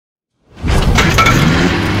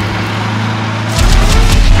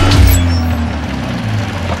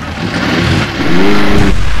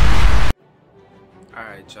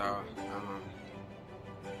y'all.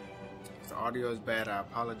 If the audio is bad, I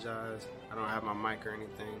apologize. I don't have my mic or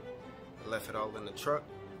anything. I left it all in the truck.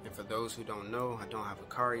 And for those who don't know, I don't have a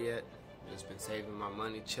car yet. Just been saving my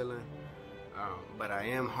money, chilling. But I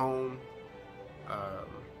am home.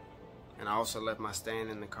 And I also left my stand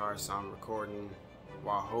in the car, so I'm recording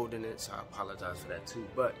while holding it, so I apologize for that too.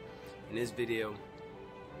 But in this video,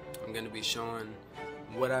 I'm going to be showing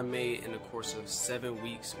what I made in the course of 7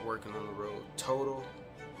 weeks working on the road total.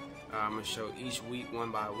 I'm going to show each week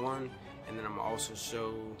one by one, and then I'm going to also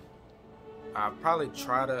show, I'm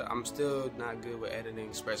still not good with editing,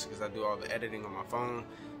 especially because I do all the editing on my phone,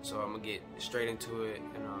 so I'm going to get straight into it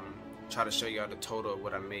and try to show y'all the total of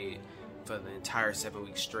what I made for the entire 7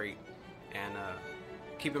 weeks straight. And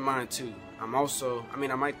keep in mind too, I might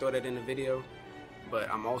throw that in the video, but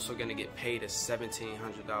I'm also gonna get paid a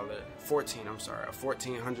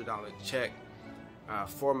 $1,400 check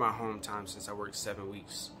for my home time since I worked 7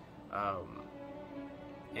 weeks.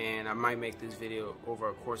 And I might make this video over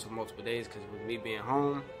a course of multiple days because with me being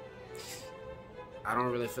home, I don't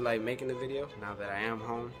really feel like making the video now that I am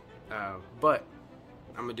home. But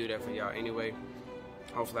I'm gonna do that for y'all anyway.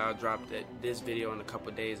 Hopefully I'll drop this video in a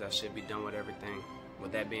couple days. I should be done with everything.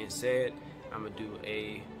 With that being said, I'm gonna do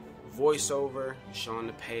a voiceover showing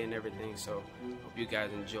the pay and everything, so hope you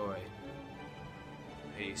guys enjoy.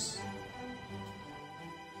 Peace.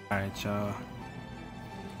 Alright, y'all,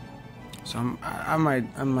 so I might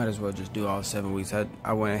as well just do all 7 weeks. I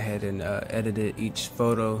went ahead and edited each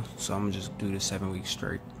photo, so I'm gonna just do the 7 weeks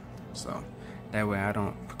straight, so that way I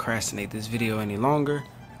don't procrastinate this video any longer.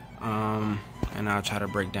 And I'll try to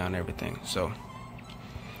break down everything. So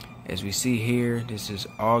as we see here, this is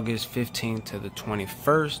August 15th to the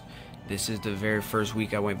 21st. This is the very first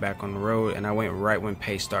week I went back on the road, and I went right when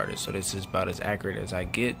pay started, so this is about as accurate as I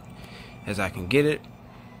can get it.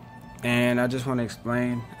 And I just want to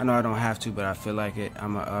explain, I know I don't have to, but I feel like it.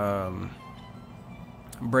 I'm gonna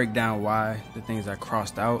break down why the things I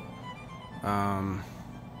crossed out.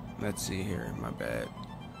 Let's see here, my bad.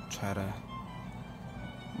 Try to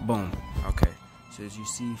boom. Okay, so as you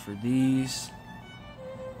see for these,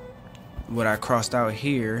 what I crossed out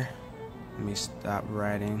here, let me stop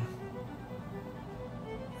writing.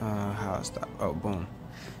 How I stop? Oh, boom.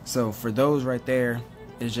 So for those right there,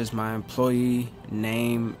 it's just my employee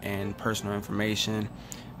name and personal information,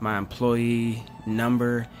 my employee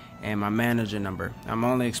number, and my manager number. I'm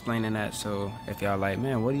only explaining that so if y'all like,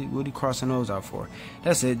 man, what are you crossing those out for?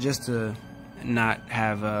 That's it, just to not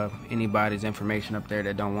have anybody's information up there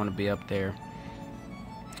that don't want to be up there.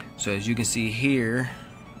 So as you can see here,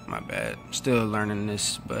 my bad, still learning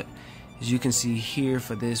this, but as you can see here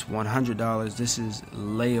for this $100, this is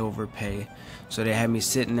layover pay. So they had me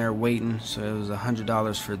sitting there waiting, so it was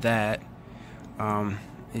 $100 for that.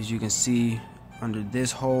 As you can see under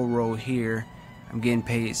this whole row here, I'm getting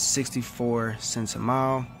paid 64 cents a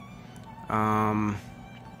mile.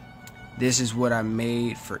 This is what I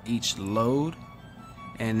made for each load,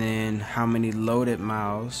 and then how many loaded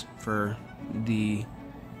miles for the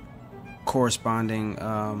corresponding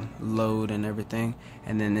load and everything.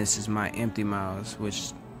 And then this is my empty miles,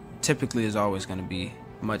 which typically is always going to be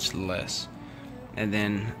much less. And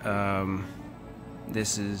then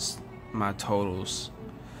this is my totals.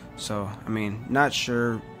 So I mean, not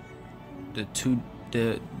sure the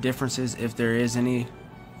differences, if there is any,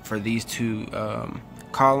 for these two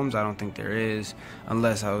columns. I don't think there is,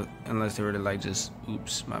 unless they were to like just,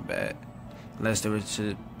 oops, my bad, unless they were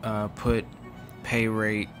to put pay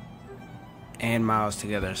rate and miles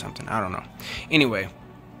together or something. I don't know. Anyway,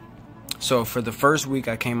 so for the first week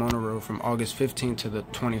I came on the road from August 15th to the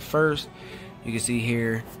 21st. You can see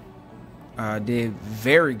here I did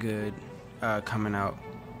very good coming out.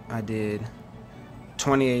 I did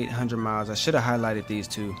 2,800 miles. I should have highlighted these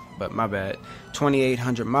two, but my bad.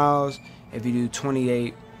 2,800 miles. If you do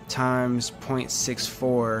 28 times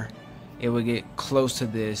 0.64, it would get close to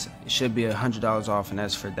this. It should be $100 off, and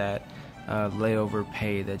that's for that layover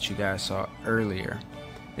pay that you guys saw earlier.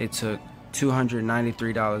 They took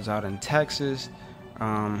 $293 out in taxes.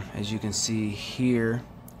 As you can see here,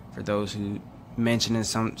 for those who mentioning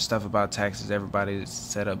some stuff about taxes, everybody's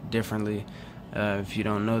set up differently. If you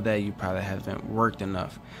don't know that, you probably haven't worked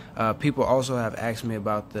enough. People also have asked me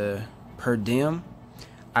about the per diem.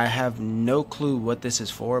 I have no clue what this is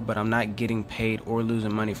for, but I'm not getting paid or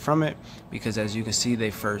losing money from it, because as you can see,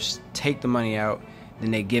 they first take the money out,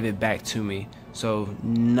 then they give it back to me. So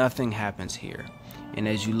nothing happens here. And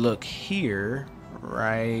as you look here,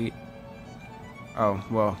 right, oh,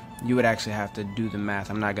 well, you would actually have to do the math.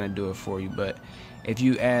 I'm not going to do it for you, but if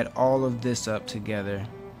you add all of this up together,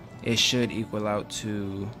 it should equal out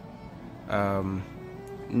to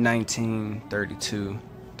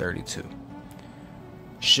 $1932.32.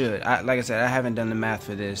 Like I said, I haven't done the math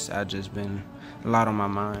for this. I've just been a lot on my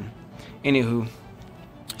mind. Anywho,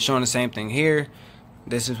 showing the same thing here.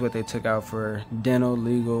 This is what they took out for dental,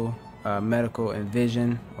 legal, medical, and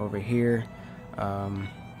vision over here.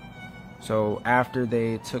 So after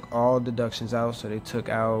they took all deductions out, so they took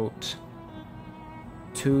out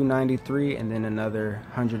 $293 and then another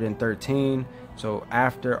 $113. So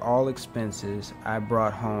after all expenses, I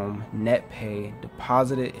brought home net pay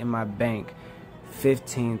deposited in my bank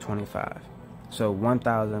 $1,525. So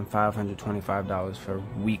 $1,525 for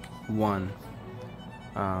week 1.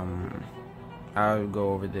 I'll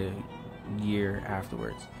go over the year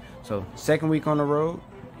afterwards. So second week on the road,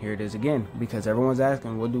 here it is again, because everyone's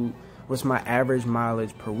asking, what's my average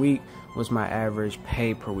mileage per week? What's my average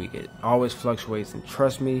pay per week? It always fluctuates, and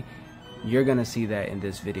trust me, you're gonna see that in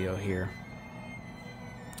this video here.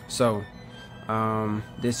 So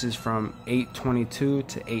this is from 8/22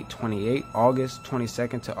 to 8/28, August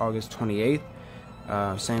 22nd to August 28th.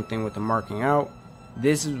 Same thing with the marking out.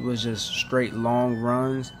 This was just straight long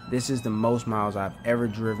runs. This is the most miles I've ever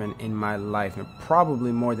driven in my life, and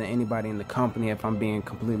probably more than anybody in the company, if I'm being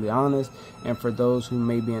completely honest. And for those who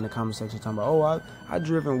may be in the comment section talking about, oh, I've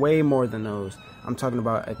driven way more than those, I'm talking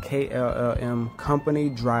about a KLLM company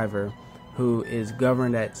driver who is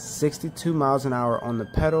governed at 62 miles an hour on the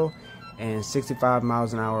pedal and 65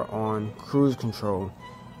 miles an hour on cruise control.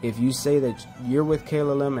 If you say that you're with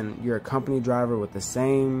KLLM and you're a company driver with the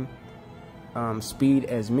same speed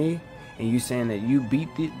as me, and you saying that you beat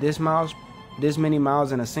this many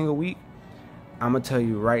miles in a single week, I'm gonna tell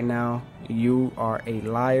you right now, you are a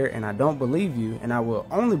liar, and I don't believe you, and I will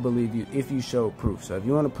only believe you if you show proof. So if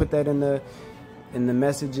you want to put that in the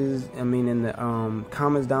messages, in the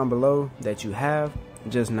comments down below that you have,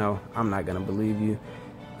 just know I'm not gonna believe you.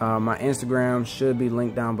 My Instagram should be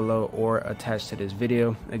linked down below or attached to this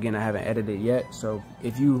video. Again, I haven't edited yet, so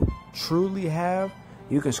if you truly have,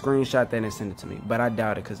 you can screenshot that and send it to me, but I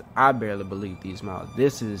doubt it because I barely believe these miles.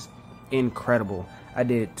 This is incredible. I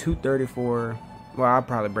did 234. Well, I'll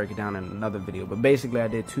probably break it down in another video, but basically I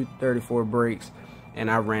did 234 breaks,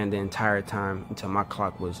 and I ran the entire time until my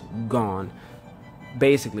clock was gone,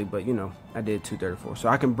 basically. But you know, I did 234, so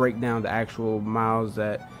I can break down the actual miles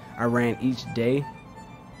that I ran each day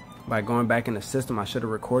by going back in the system. I should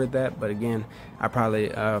have recorded that, but again, I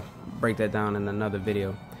probably break that down in another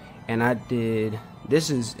video. And I did,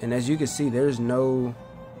 and as you can see, this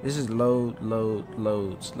is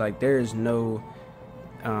loads. Like, there is no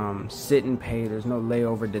sit and pay, there's no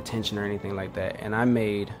layover detention or anything like that. And I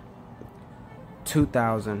made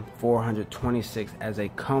 $2,426 as a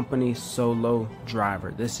company solo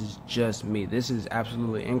driver. This is just me. This is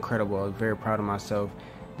absolutely incredible. I was very proud of myself.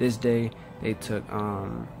 This day they took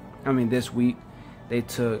this week they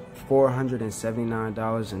took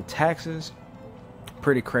 $479 in taxes.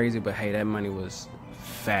 Pretty crazy, but hey, that money was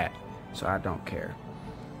fat, so I don't care.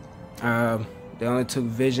 They only took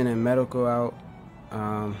vision and medical out,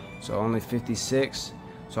 so only 56.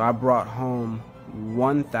 So I brought home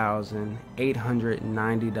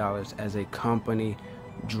 $1,890 as a company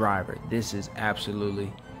driver. This is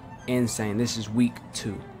absolutely insane. This is week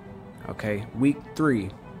 2. Okay, week 3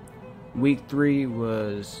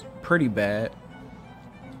 was pretty bad,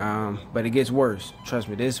 but it gets worse. Trust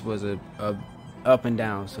me, this was a up and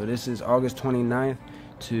down. So this is August 29th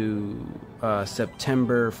to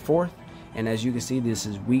September 4th, and as you can see, this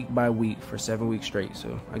is week by week for 7 weeks straight.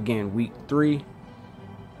 So again, week 3,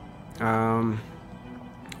 only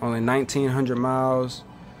 1,900 miles,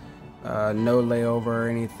 no layover or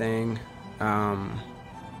anything.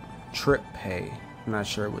 Trip pay, I'm not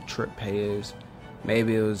sure what trip pay is.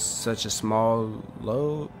 Maybe it was such a small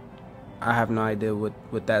load. I have no idea what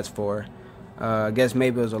that's for. I guess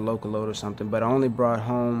maybe it was a local load or something, but I only brought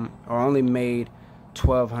home, or only made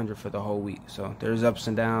 $1,200 for the whole week. So there's ups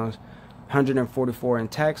and downs. 144 in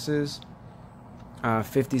taxes,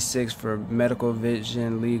 56 for medical,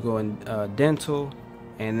 vision, legal, and dental,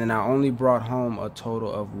 and then I only brought home a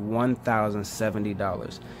total of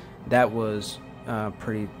 $1,070. That was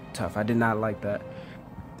pretty tough. I did not like that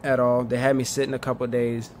at all. They had me sitting a couple of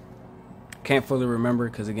days. Can't fully remember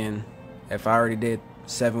because, again, if I already did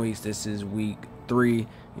 7 weeks, this is week 3. You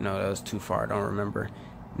know, that was too far. I don't remember.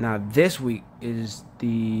 Now this week is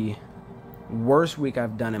the worst week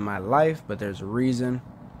I've done in my life, but there's a reason,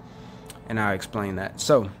 and I'll explain that.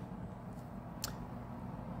 So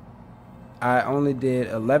I only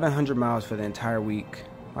did 1,100 miles for the entire week.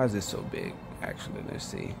 Why is this so big? Actually, let's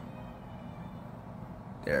see.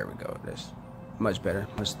 There we go. That's much better,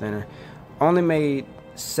 much thinner. Only made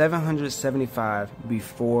 $775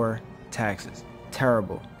 before taxes.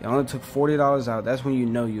 Terrible. They only took $40 out. That's when you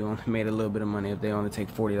know you only made a little bit of money, if they only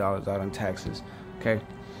take $40 out on taxes. Okay,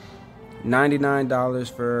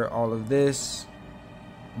 $99 for all of this.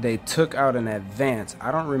 They took out an advance.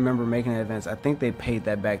 I don't remember making an advance. I think they paid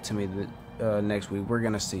that back to me next week. We're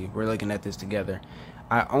gonna see. We're looking at this together.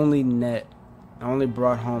 I only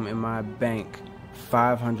brought home in my bank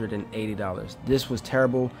 $580. This was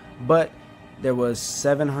terrible, but there was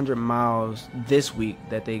 700 miles this week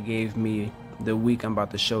that they gave me the week I'm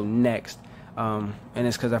about to show next, and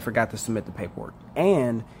it's because I forgot to submit the paperwork.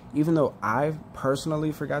 And even though I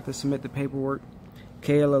personally forgot to submit the paperwork,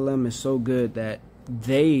 KLLM is so good that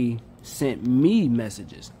they sent me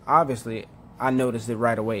messages. Obviously, I noticed it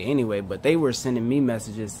right away anyway, but they were sending me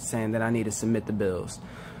messages saying that I need to submit the bills.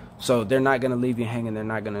 So they're not going to leave you hanging. They're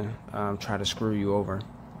not going to try to screw you over.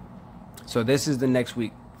 So this is the next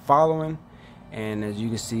week following. And as you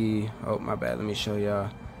can see, oh, my bad, let me show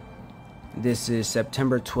y'all. This is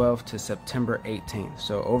September 12th to September 18th.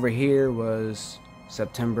 So over here was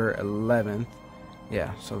September 11th.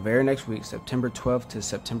 Yeah, so very next week, September 12th to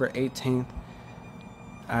September 18th,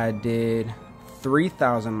 I did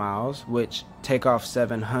 3,000 miles, which take off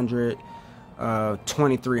 700,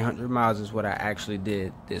 2,300 miles is what I actually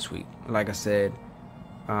did this week. Like I said,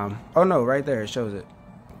 oh no, right there, it shows it.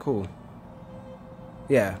 Cool.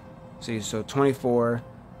 Yeah, see, so 24,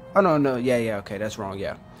 oh no, yeah, okay, that's wrong,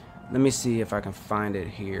 yeah. Let me see if I can find it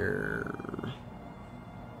here.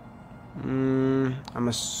 I'm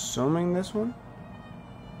assuming this one.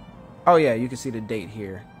 Oh yeah, you can see the date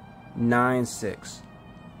here, 9/6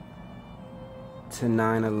 to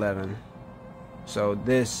 9/11. So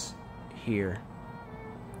this here,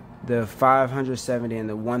 the 570 and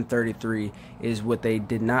the 133 is what they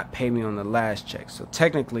did not pay me on the last check. So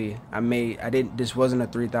technically, this wasn't a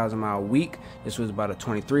 3,000 mile week. This was about a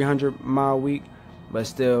 2,300 mile week. But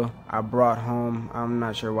still, I brought home, I'm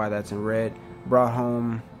not sure why that's in red, brought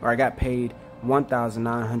home, or I got paid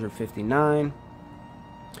 $1,959.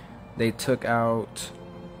 They took out,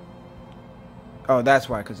 oh, that's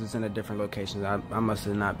why, because it's in a different location. I must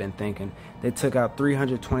have not been thinking. They took out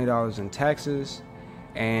 $320 in taxes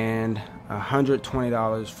and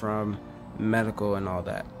 $120 from medical and all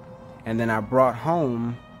that. And then I brought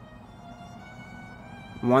home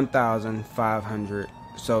 $1,500.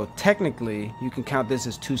 So technically, you can count this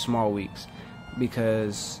as 2 small weeks,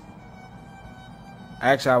 because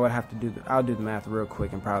actually I would have to I'll do the math real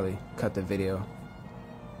quick and probably cut the video.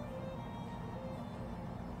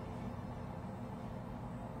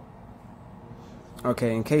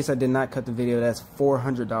 Okay, in case I did not cut the video, that's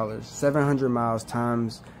 $400. 700 miles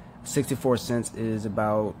times 64 cents is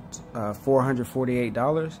about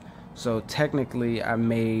 $448. So technically, I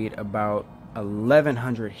made about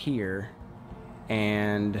 $1,100 here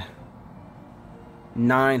and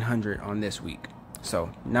 $900 on this week. So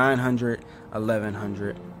 $900,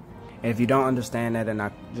 $1,100. And if you don't understand that and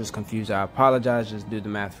I just confused, I apologize. Just do the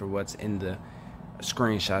math for what's in the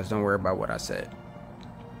screenshots. Don't worry about what I said.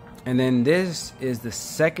 And then this is the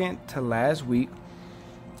second to last week,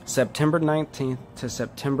 September 19th to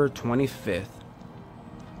September 25th.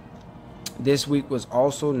 This week was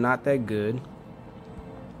also not that good.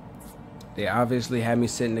 They obviously had me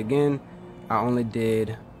sitting again. I only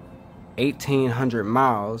did 1,800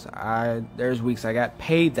 miles. There's weeks I got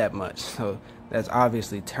paid that much, so that's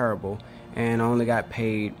obviously terrible. And I only got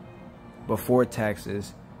paid before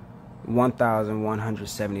taxes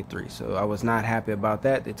 $1,173. So I was not happy about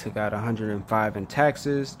that. They took out $105 in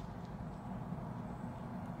taxes.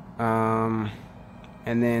 And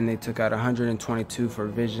then they took out $122 for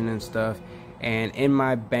vision and stuff. And in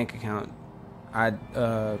my bank account, I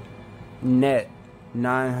net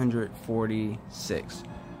 $946.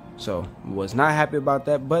 So was not happy about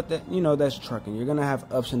that, but that, you know, that's trucking. You're gonna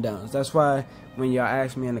have ups and downs. That's why when y'all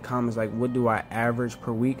ask me in the comments like what do I average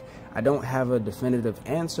per week, I don't have a definitive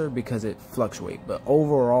answer because it fluctuates. But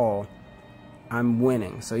overall, I'm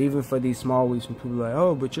winning. So even for these small weeks, when people are like,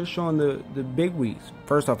 oh, but you're showing the big weeks.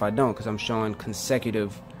 First off, I don't, because I'm showing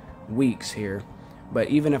consecutive weeks here. But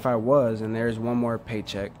even if I was, and there's one more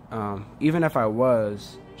paycheck, even if I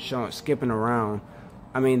was skipping around,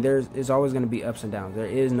 I mean, it's always going to be ups and downs. There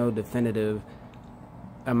is no definitive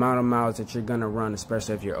amount of miles that you're going to run,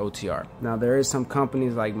 especially if you're OTR. Now, there is some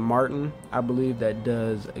companies like Martin, I believe, that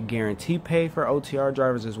does a guarantee pay for OTR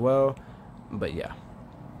drivers as well. But yeah.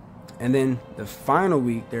 And then the final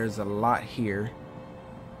week, there's a lot here.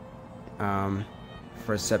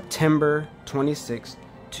 For September 26th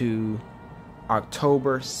to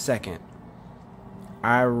October 2nd,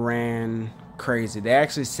 I ran crazy. They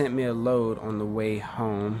actually sent me a load on the way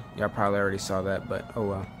home. Y'all probably already saw that, but oh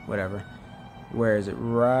well, whatever. Where is it?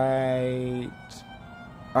 Right.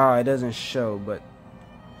 Oh, it doesn't show, but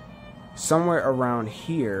somewhere around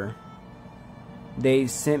here, they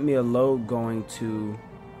sent me a load going to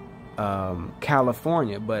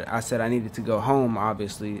California, but I said I needed to go home,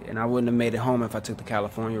 obviously, and I wouldn't have made it home if I took the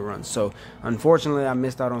California run. So unfortunately, I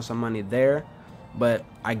missed out on some money there, but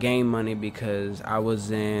I gained money because I was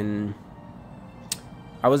in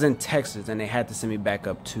Texas, and they had to send me back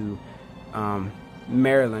up to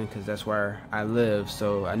Maryland because that's where I live.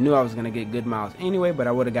 So I knew I was gonna get good miles anyway, but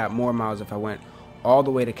I would have got more miles if I went all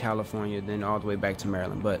the way to California then all the way back to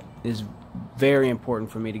Maryland. But it's very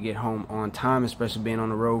important for me to get home on time, especially being on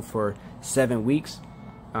the road for 7 weeks.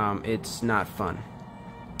 It's not fun.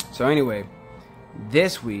 So anyway,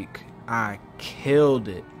 this week I killed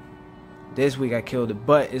it.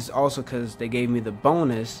 But it's also because they gave me the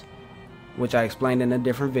bonus, which I explained in a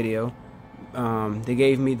different video. They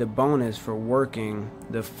gave me the bonus for working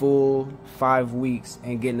the full 5 weeks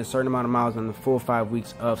and getting a certain amount of miles in the full 5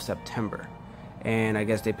 weeks of September. And I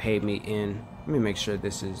guess they paid me in, let me make sure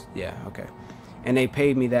this is, yeah, okay. And they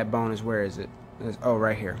paid me that bonus, where is it? Oh,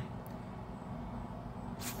 right here.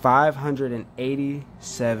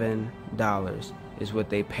 $587 is what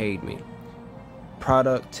they paid me.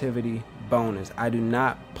 Productivity bonus. I do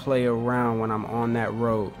not play around when I'm on that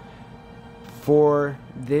road. For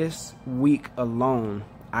this week alone,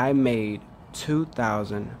 I made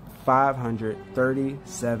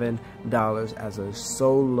 $2,537 as a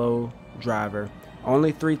solo driver.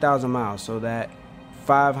 Only 3,000 miles, so that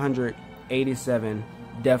 587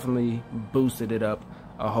 definitely boosted it up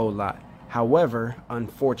a whole lot. However,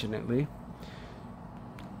 unfortunately,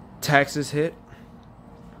 taxes hit,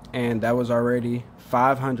 and that was already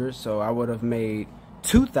 500, so I would have made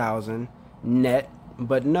 2,000 net.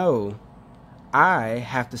 But no, I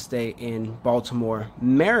have to stay in Baltimore,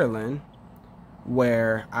 Maryland,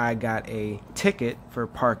 where I got a ticket for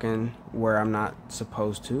parking where I'm not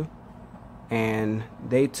supposed to, and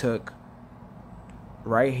they took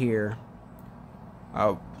right here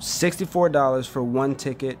 $64 for one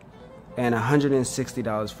ticket and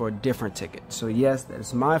 $160 for a different ticket. So yes,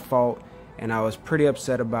 that's my fault, and I was pretty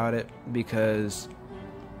upset about it because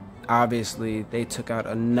obviously they took out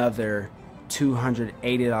another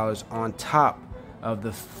 $280 on top of the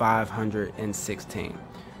 $516.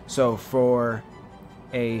 So for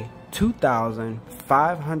a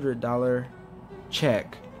 $2,500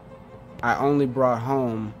 check, I only brought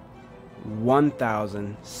home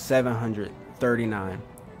 $1,739.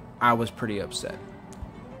 I was pretty upset.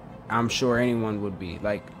 I'm sure anyone would be.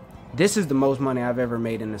 Like, this is the most money I've ever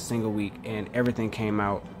made in a single week, and everything came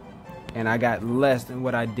out, and I got less than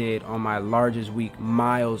what I did on my largest week,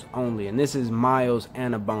 miles only. And this is miles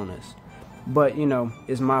and a bonus. But, you know,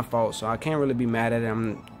 it's my fault, so I can't really be mad at it.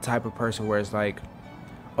 I'm the type of person where it's like,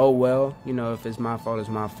 oh, well, you know, if it's my fault, it's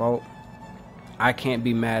my fault. I can't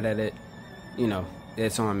be mad at it. You know,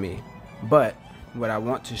 it's on me. But what I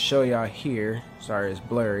want to show y'all here, sorry, it's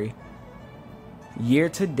blurry. Year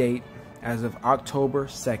to date, as of October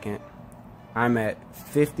 2nd, I'm at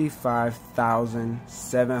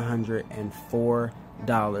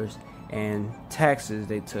 $55,704, and taxes,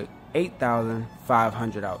 they took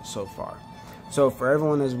 $8,500 out so far. So for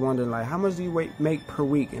everyone that's wondering, like, how much do you make per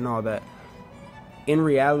week and all that, in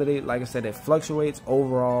reality, like I said, it fluctuates.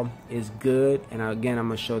 Overall is good. And again, I'm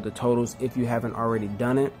gonna show the totals if you haven't already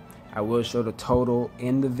done it. I will show the total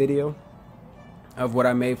in the video of what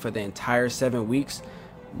I made for the entire 7 weeks,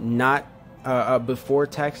 not before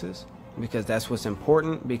taxes, because that's what's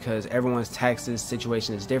important, because everyone's taxes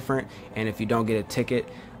situation is different, and if you don't get a ticket,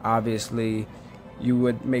 obviously you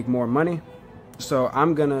would make more money. So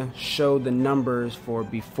I'm gonna show the numbers for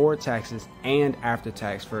before taxes and after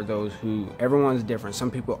tax for those who, everyone's different. Some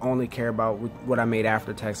people only care about what I made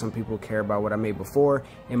after tax. Some people care about what I made before.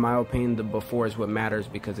 In my opinion, the before is what matters,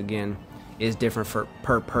 because again, it's different for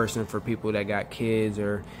per person, for people that got kids,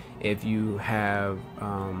 or if you have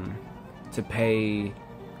to pay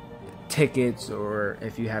tickets, or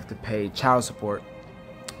if you have to pay child support.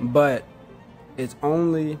 But it's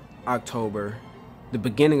only October, the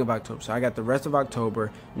beginning of October, so I got the rest of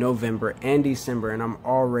October, November, and December, and I'm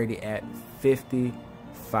already at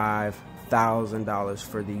 $55,000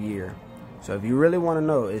 for the year. So if you really want to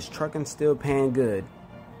know, is trucking still paying good?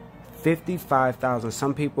 $55,000.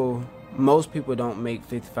 Some people, most people don't make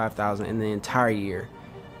 $55,000 in the entire year.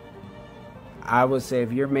 I would say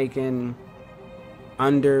if you're making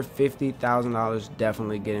under $50,000,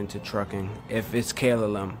 definitely get into trucking. If it's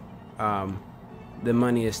KLLM, the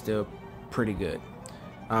money is still pretty good.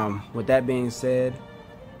 With that being said,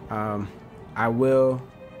 I will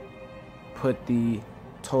put the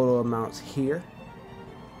total amounts here.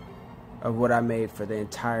 of what I made for the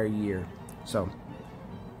entire year. So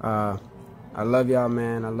I love y'all,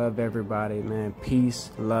 man. I love everybody, man.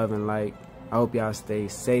 Peace, love, and light. I hope y'all stay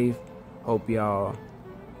safe. Hope y'all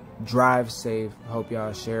drive safe. Hope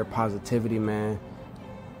y'all share positivity, man.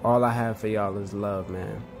 All I have for y'all is love,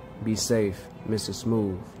 man. Be safe. Mr.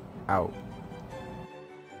 Smooth out.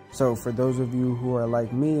 So for those of you who are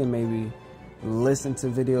like me and maybe listen to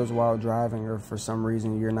videos while driving, or for some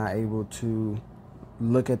reason you're not able to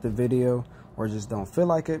look at the video or just don't feel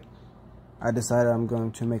like it, I decided I'm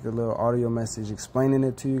going to make a little audio message explaining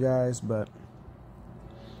it to you guys. But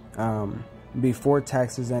before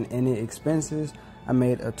taxes and any expenses, I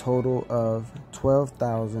made a total of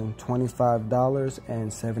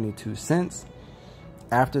 $12,025.72.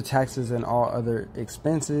 After taxes and all other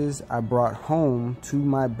expenses, I brought home to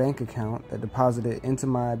my bank account, that deposited into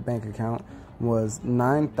my bank account, was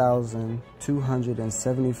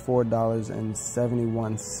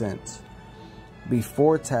 $9,274.71.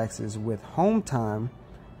 Before taxes with home time,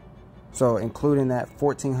 so including that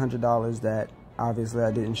 $1,400 that obviously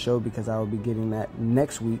I didn't show because I will be getting that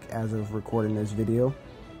next week as of recording this video,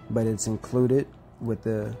 but it's included with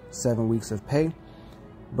the 7 weeks of pay.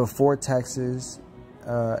 Before taxes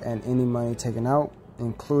and any money taken out,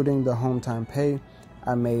 including the home time pay,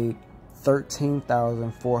 I made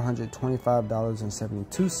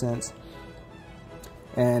 $13,425.72.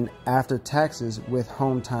 And after taxes with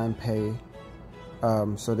home time pay,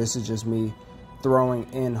 so this is just me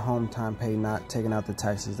throwing in home time pay, not taking out the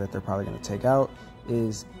taxes that they're probably going to take out,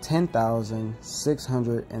 is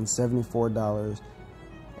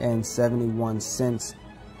 $10,674.71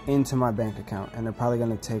 into my bank account. And they're probably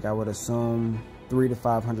going to take, I would assume, $300 to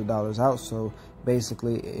 $500 out. So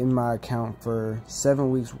basically in my account for 7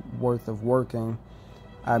 weeks worth of working,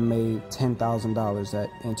 I made $10,000 that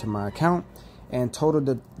into my account. And total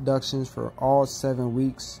deductions for all 7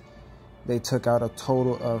 weeks, they took out a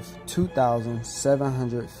total of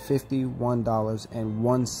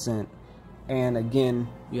 $2,751.01. And again,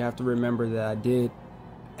 you have to remember that I did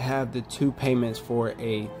have the 2 payments for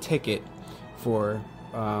a ticket for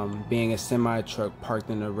being a semi truck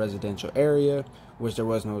parked in a residential area, which there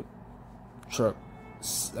was no truck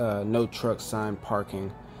sign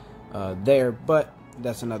parking there, but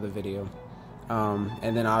that's another video.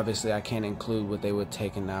 And then obviously I can't include what they were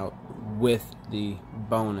taking out with the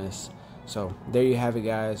bonus. So there you have it,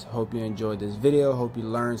 guys. Hope you enjoyed this video. Hope you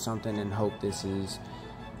learned something, and hope this is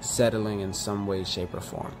settling in some way, shape, or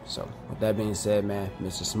form. So with that being said, man,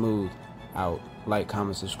 Mr. Smooth out. Like,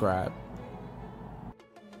 comment, subscribe.